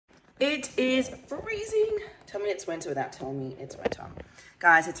It is freezing. Tell me it's winter without telling me it's winter.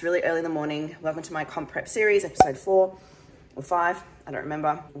 Guys, it's really early in the morning. Welcome to my comp prep series, episode 4 or 5. I don't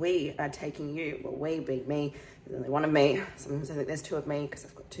remember. We are taking you, well, we being me. There's only one of me. Sometimes I think there's 2 of me because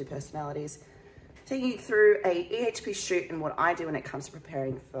I've got 2 personalities. Taking you through a EHP shoot and what I do when it comes to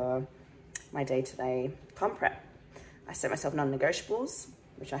preparing for my day-to-day comp prep. I set myself non-negotiables,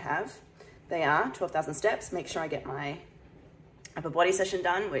 which I have. They are 12,000 steps. Make sure I get my upper body session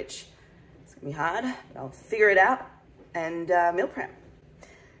done, which is gonna be hard, but I'll figure it out, and meal prep.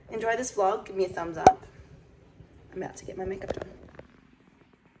 Enjoy this vlog, give me a thumbs up. I'm about to get my makeup done.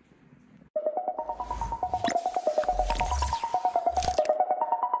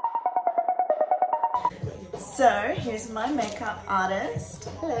 So here's my makeup artist.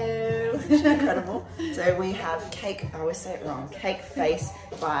 Hello. Incredible. So we have Cake, I always say it wrong, Cake Face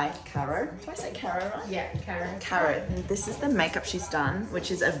by Caro. Do I say Caro right? Yeah, Caro. Caro. And this is the makeup she's done,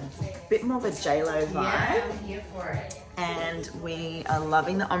 which is a bit more of a J-Lo vibe. Yeah, I'm here for it. And we are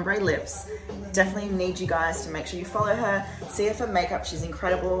loving the ombre lips. Definitely need you guys to make sure you follow her. See her for makeup, she's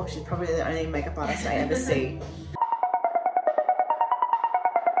incredible. She's probably the only makeup artist I ever see.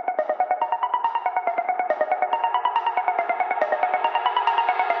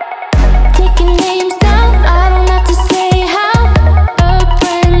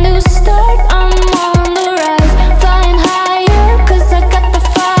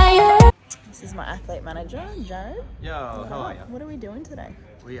 Manager, Joe. Yo, how are you? What are we doing today?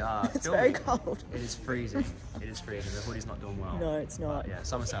 We are It's filming. very cold. It is freezing. It is freezing. The hoodie's not doing well. No, it's not. But yeah,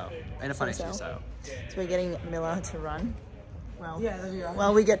 summer sale. And a fun extra sale. So we're getting Miller to run. Well, Yeah, there we are.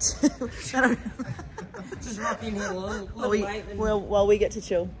 while we get to Just rocking here a little late. while we get to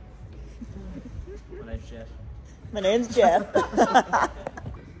chill. My name's Jeff. My name's Jeff.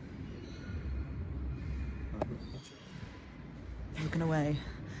 Looking away.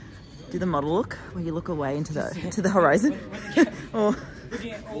 Do the model look, where you look away into the horizon. Or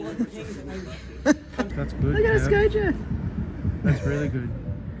That's good. look at us go, Jeff. That's really good.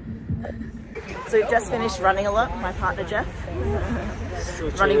 So we've just finished running a lot. My partner Jeff,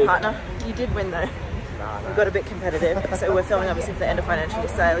 running partner. You did win though. We got a bit competitive. So we're filming obviously for the end of financial year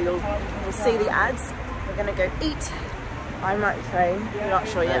sale. You'll see the ads. We're gonna go eat. I might train. We're not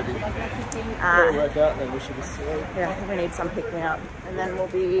sure yet. Work out, then we should be sweet. Yeah, I think we need some pick me up, and then we'll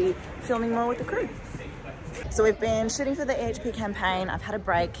be filming more with the crew. So we've been shooting for the EHP campaign. I've had a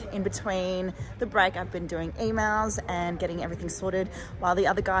break. In between the break, I've been doing emails and getting everything sorted. While the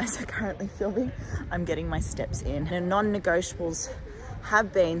other guys are currently filming, I'm getting my steps in. And non-negotiables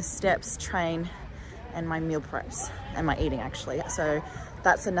have been steps, train, and my meal preps, and my eating actually. So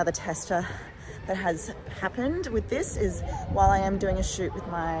that's another tester that has happened with this, is while I am doing a shoot with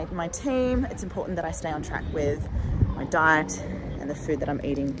my team, it's important that I stay on track with my diet and the food that I'm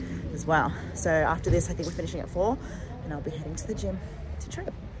eating as well. So after this, I think we're finishing at 4 and I'll be heading to the gym to train.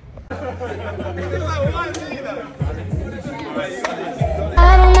 I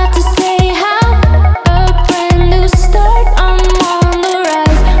don't have to say how, a brand new start, I'm on the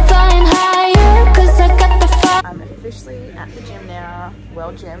rise, flying higher, cause I got the fire. I'm officially at the gym now,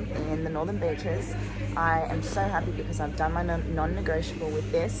 Well Gym in the Northern Beaches. I am so happy because I've done my non-negotiable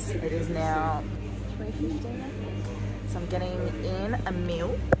with this. It is now 3:15. So I'm getting in a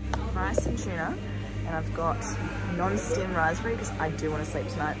meal, rice and tuna, and I've got non-stim raspberry because I do want to sleep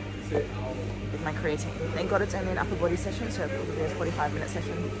tonight with my creatine. Thank God it's only an upper body session, so it will be a 45-minute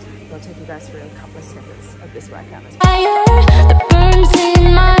session. I'll take you guys through a couple of snippets of this workout. Fire that burns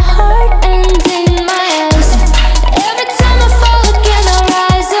in my